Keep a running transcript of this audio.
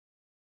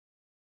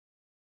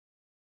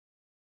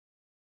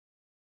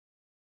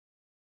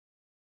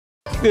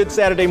Good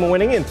Saturday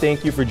morning, and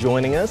thank you for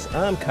joining us.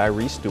 I'm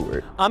Khiree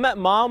Stewart. I'm at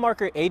mile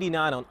marker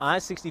 89 on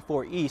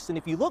I-64 East, and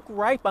if you look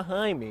right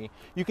behind me,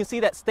 you can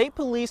see that state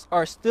police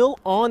are still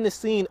on the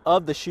scene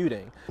of the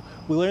shooting.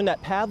 We learned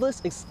that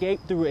Pavlis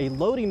escaped through a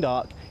loading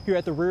dock here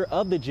at the rear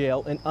of the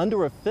jail and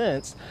under a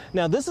fence.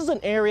 Now, this is an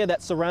area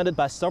that's surrounded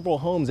by several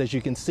homes, as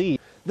you can see.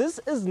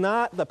 This is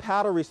not the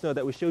powdery snow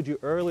that we showed you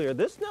earlier.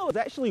 This snow is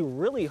actually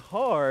really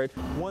hard.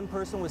 One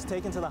person was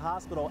taken to the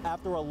hospital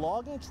after a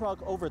logging truck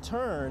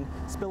overturned,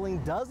 spilling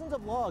dozens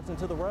of logs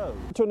into the road.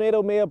 The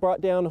tornado may have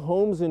brought down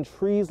homes and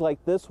trees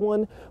like this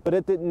one, but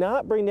it did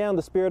not bring down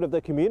the spirit of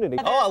the community.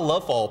 Oh, I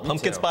love fall.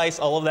 Pumpkin spice,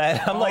 all of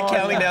that. I'm like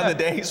counting down the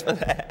days for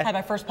that. I had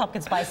my first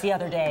pumpkin spice the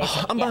other day.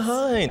 So I'm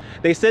behind.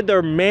 They said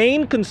their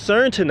main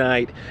concern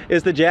tonight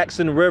is the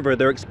Jackson River.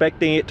 They're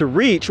expecting it to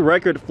reach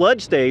record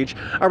flood stage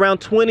around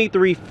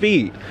 23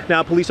 feet.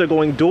 Now, police are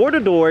going door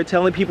to door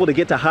telling people to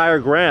get to higher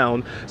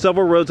ground.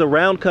 Several roads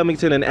around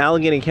Covington and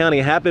Allegheny County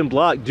have been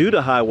blocked due to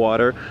high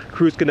water.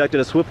 Crews conducted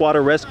a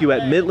swiftwater rescue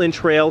at Midland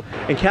Trail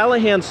and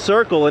Callahan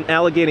Circle in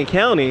Allegheny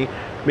County.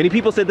 Many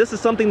people said this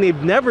is something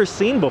they've never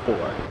seen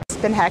before.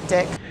 It's been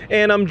hectic.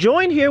 And I'm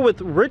joined here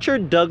with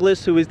Richard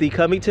Douglas, who is the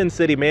Covington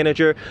City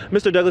Manager.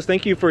 Mr. Douglas,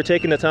 thank you for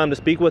taking the time to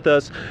speak with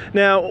us.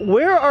 Now,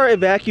 where are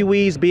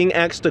evacuees being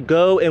asked to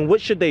go, and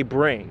what should they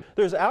bring?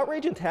 There's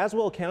outrage in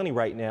Tazewell County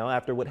right now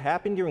after what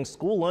happened during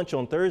school lunch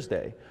on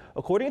Thursday.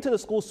 According to the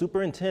school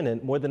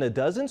superintendent, more than a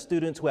dozen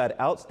students who had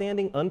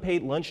outstanding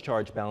unpaid lunch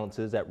charge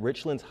balances at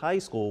Richlands High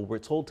School were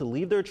told to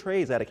leave their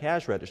trays at a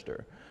cash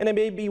register. And it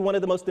may be one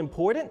of the most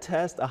important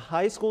tests a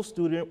high school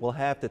student will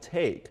have to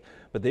take.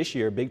 But this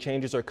year, big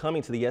changes are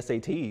coming to the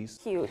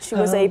SATs. Huge. She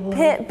was a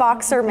pit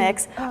boxer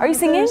mix. Are you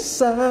singing?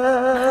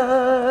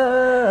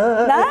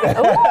 That?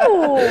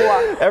 Ooh,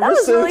 that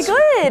was really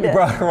good. You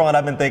brought her on,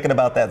 I've been thinking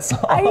about that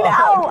song.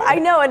 I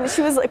know. And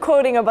she was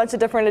quoting a bunch of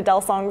different Adele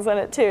songs in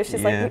it too.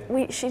 She's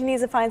like, she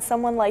needs to find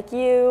someone like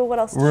you. What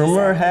else?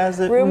 Rumor has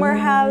it. Rumor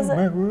has it.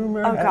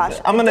 Oh gosh.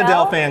 I'm an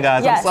Adele fan,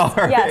 guys. Yes, I'm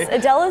sorry. Yes,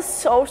 Adele is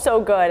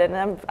so good,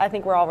 and I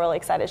think we're all really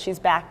excited. She's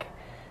back.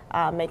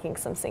 Making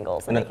some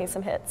singles and making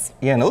some hits.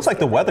 Yeah, and it looks like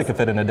the weather could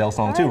fit an Adele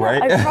song too,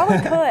 right? I probably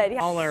could.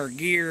 Yeah. All our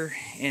gear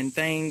and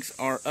things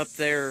are up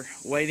there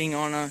waiting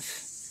on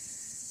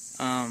us.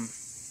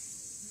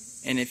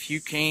 And if you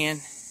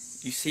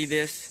see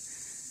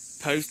this,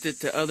 post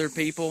it to other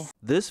people.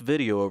 This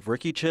video of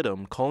Ricky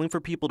Chittum calling for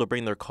people to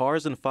bring their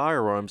cars and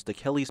firearms to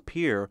Kelly's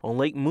Pier on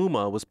Lake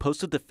Muma was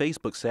posted to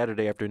Facebook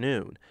Saturday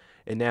afternoon.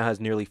 It now has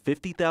nearly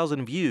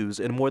 50,000 views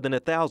and more than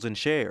 1,000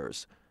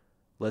 shares.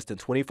 Less than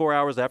 24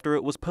 hours after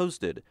it was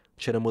posted,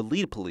 Chittum would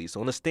lead police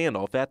on a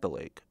standoff at the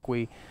lake.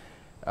 We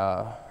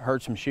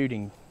heard some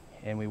shooting,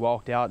 and we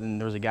walked out,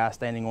 and there was a guy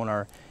standing on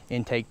our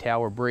intake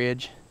tower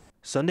bridge.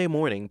 Sunday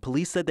morning,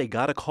 police said they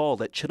got a call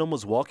that Chittum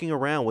was walking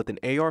around with an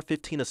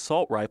AR-15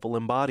 assault rifle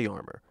and body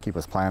armor. He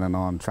was planning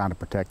on trying to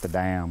protect the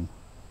dam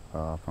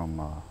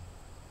from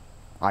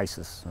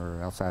ISIS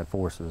or outside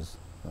forces.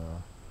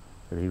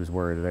 That he was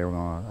worried that they were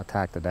going to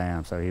attack the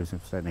dam, so he was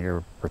sitting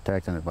here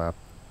protecting it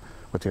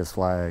with his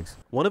flags.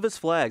 One of his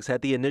flags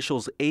had the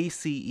initials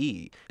ACE.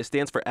 It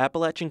stands for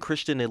Appalachian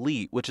Christian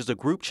Elite, which is a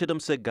group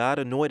Chittum said God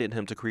anointed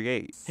him to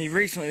create. He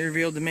recently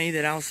revealed to me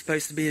that I was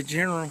supposed to be a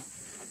general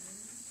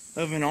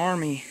of an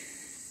army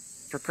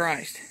for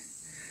Christ.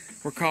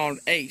 We're called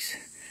ACE,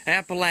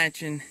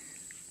 Appalachian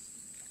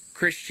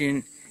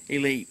Christian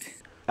Elite.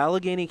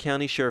 Allegheny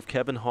County Sheriff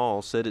Kevin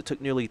Hall said it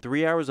took nearly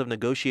 3 hours of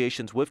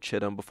negotiations with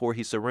Chittum before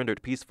he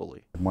surrendered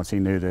peacefully. Once he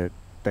knew that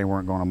they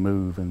weren't going to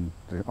move and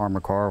the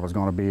armored car was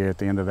going to be at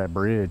the end of that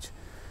bridge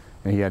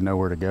and he had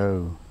nowhere to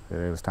go,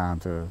 it was time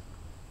to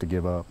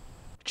give up.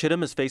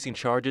 Chittum is facing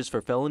charges for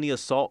felony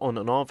assault on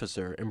an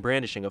officer and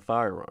brandishing a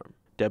firearm.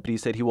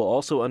 Deputies said he will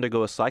also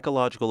undergo a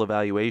psychological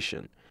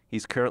evaluation.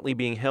 He's currently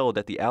being held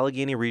at the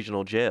Allegheny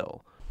Regional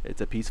Jail.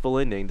 It's a peaceful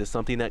ending to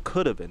something that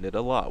could have ended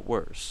a lot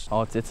worse.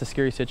 Oh, it's a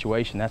scary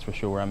situation, that's for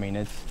sure. I mean,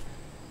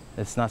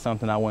 it's not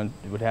something I want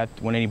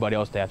anybody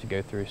else to have to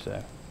go through.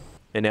 So.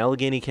 In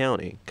Allegheny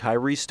County,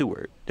 Khiree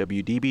Stewart,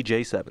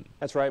 WDBJ7.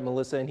 That's right,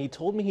 Melissa, and he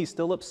told me he's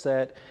still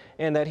upset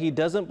and that he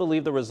doesn't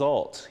believe the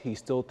results. He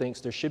still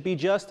thinks there should be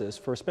justice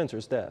for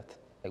Spencer's death.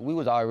 Like, we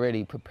was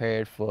already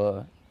prepared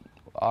for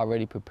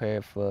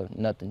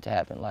nothing to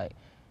happen, like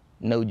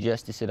no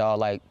justice at all,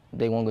 like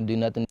they weren't gonna do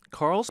nothing.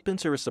 Carl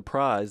Spencer is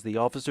surprised the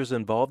officers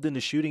involved in the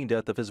shooting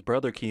death of his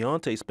brother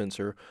Keontae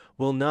Spencer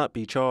will not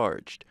be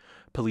charged.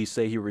 Police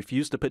say he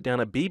refused to put down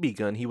a BB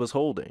gun he was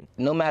holding.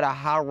 No matter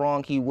how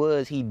wrong he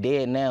was, he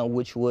dead now,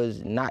 which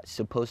was not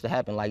supposed to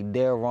happen. Like,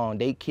 they're wrong.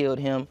 They killed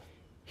him.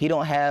 He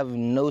don't have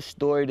no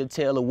story to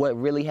tell of what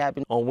really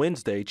happened. On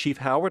Wednesday, Chief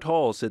Howard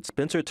Hall said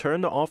Spencer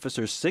turned to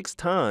officers 6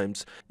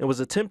 times and was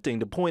attempting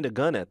to point a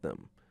gun at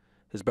them.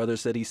 His brother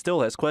said he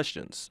still has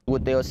questions.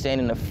 What they were saying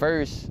in the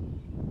first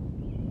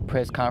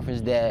press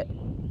conference, that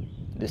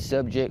the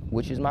subject,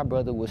 which is my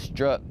brother, was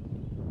struck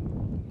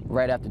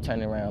right after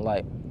turning around,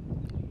 like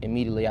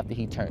immediately after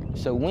he turned.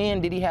 So when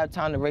did he have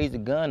time to raise the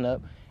gun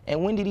up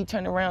And when did he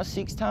turn around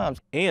 6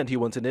 times? And he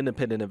wants an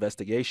independent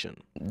investigation.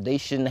 They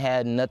shouldn't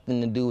have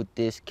nothing to do with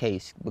this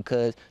case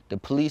because the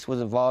police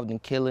was involved in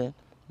killing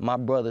my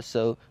brother.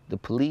 So the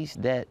police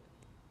that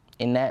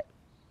in that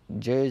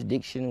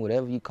jurisdiction,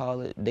 whatever you call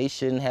it, they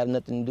shouldn't have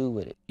nothing to do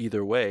with it.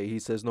 Either way, he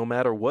says no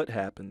matter what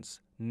happens,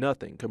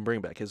 nothing can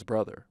bring back his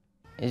brother.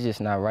 It's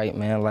just not right,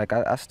 man. Like,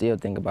 I still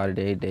think about it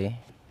every day.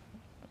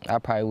 I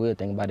probably will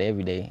think about it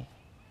every day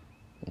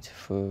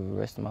for the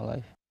rest of my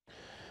life.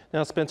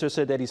 Now, Spencer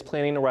said that he's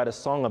planning to write a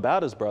song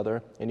about his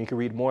brother, and you can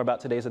read more about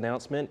today's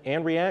announcement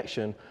and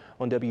reaction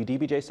on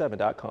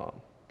WDBJ7.com.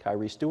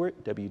 Khiree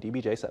Stewart,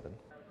 WDBJ7.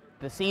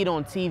 To see it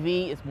on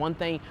TV is one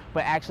thing,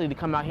 but actually to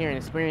come out here and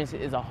experience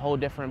it is a whole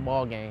different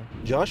ball game.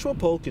 Joshua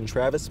Polk and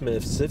Travis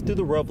Smith sift through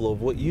the rubble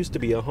of what used to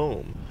be a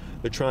home.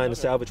 They're trying to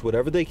salvage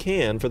whatever they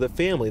can for the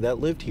family that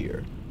lived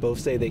here. Both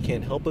say they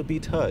can't help but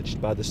be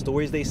touched by the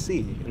stories they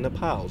see in the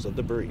piles of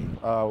debris.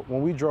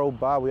 When we drove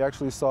by, we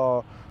actually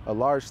saw a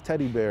large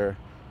teddy bear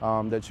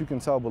that you can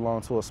tell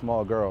belonged to a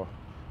small girl,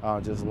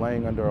 just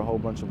laying under a whole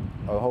bunch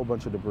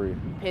of debris.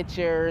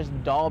 Pictures,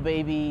 doll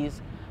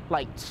babies,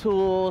 like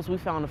tools. We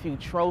found a few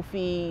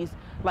trophies,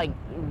 like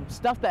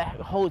stuff that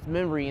holds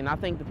memory. And I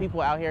think the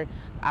people out here,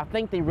 I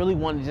think they really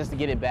wanted just to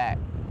get it back.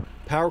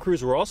 Power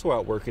crews were also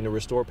out working to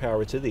restore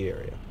power to the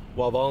area.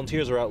 While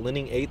volunteers are out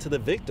lending aid to the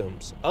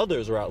victims,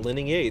 others are out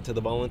lending aid to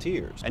the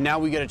volunteers. And now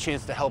we get a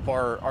chance to help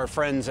our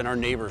friends and our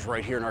neighbors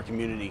right here in our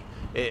community.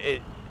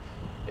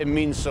 It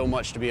means so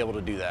much to be able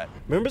to do that.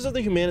 Members of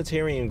the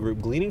humanitarian group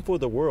Gleaning for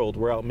the World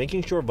were out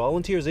making sure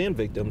volunteers and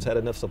victims had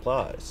enough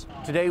supplies.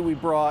 Today we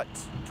brought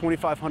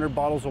 2,500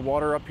 bottles of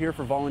water up here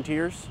for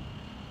volunteers.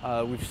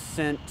 We've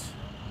sent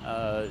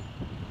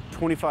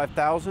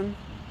 25,000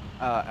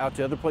 out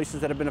to other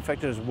places that have been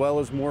affected, as well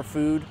as more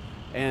food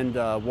and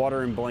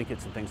water and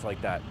blankets and things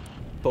like that.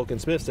 Polk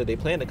and Smith said they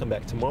plan to come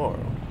back tomorrow.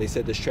 They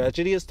said this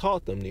tragedy has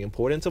taught them the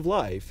importance of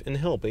life and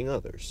helping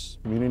others.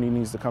 Community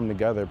needs to come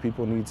together.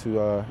 People need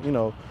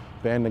to,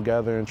 band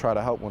together and try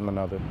to help one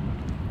another.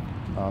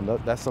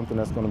 That's something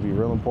that's going to be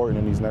real important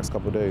in these next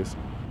couple of days.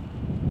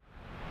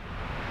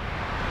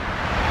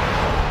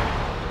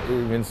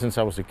 Even since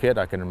I was a kid,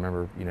 I can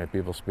remember,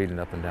 people speeding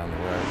up and down the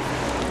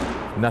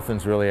road.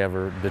 Nothing's really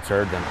ever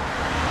deterred them.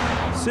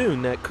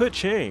 Soon that could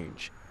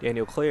change.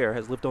 Daniel Clare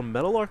has lived on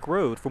Meadowlark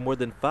Road for more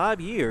than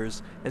 5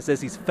 years and says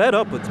he's fed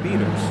up with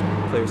speeders.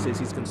 Clare says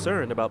he's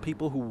concerned about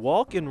people who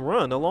walk and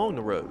run along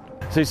the road.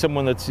 See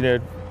someone that's,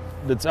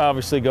 that's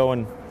obviously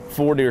going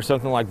 40 or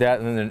something like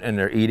that, and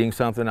they're eating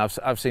something.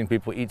 I've seen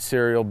people eat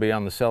cereal, be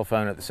on the cell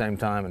phone at the same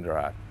time and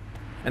drive.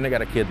 And they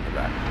got a kid in the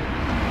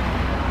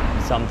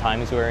back.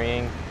 Sometimes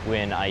worrying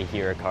when I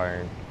hear a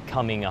car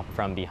coming up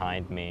from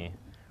behind me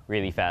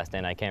really fast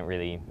and I can't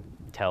really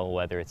tell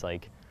whether it's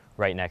like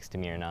right next to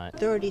me or not.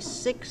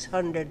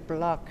 3600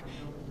 block.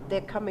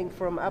 They're coming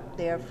from up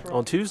there.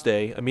 On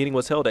Tuesday, a meeting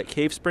was held at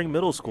Cave Spring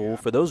Middle School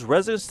for those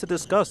residents to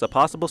discuss a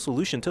possible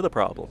solution to the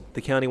problem.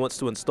 The county wants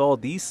to install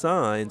these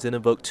signs and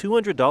invoke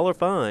 $200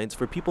 fines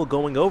for people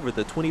going over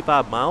the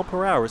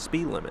 25-mile-per-hour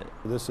speed limit.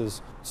 This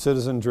is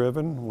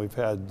citizen-driven. We've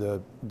had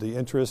the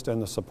interest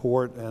and the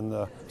support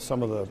and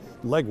some of the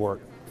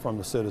legwork from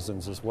the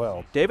citizens as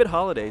well. David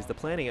Holliday is the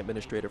planning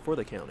administrator for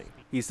the county.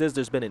 He says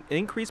there's been an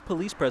increased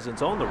police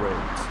presence on the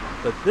roads,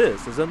 but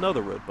this is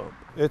another road bump.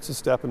 It's a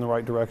step in the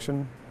right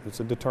direction. It's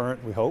a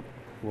deterrent, we hope.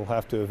 We'll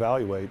have to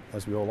evaluate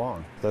as we go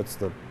along. That's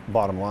the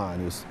bottom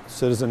line, is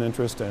citizen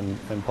interest and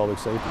public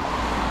safety.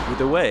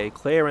 Either way,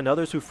 Claire and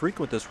others who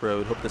frequent this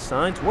road hope the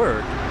signs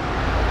work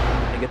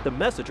and get the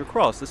message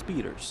across to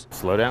speeders.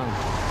 Slow down,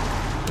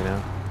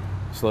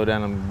 slow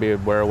down and be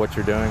aware of what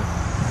you're doing.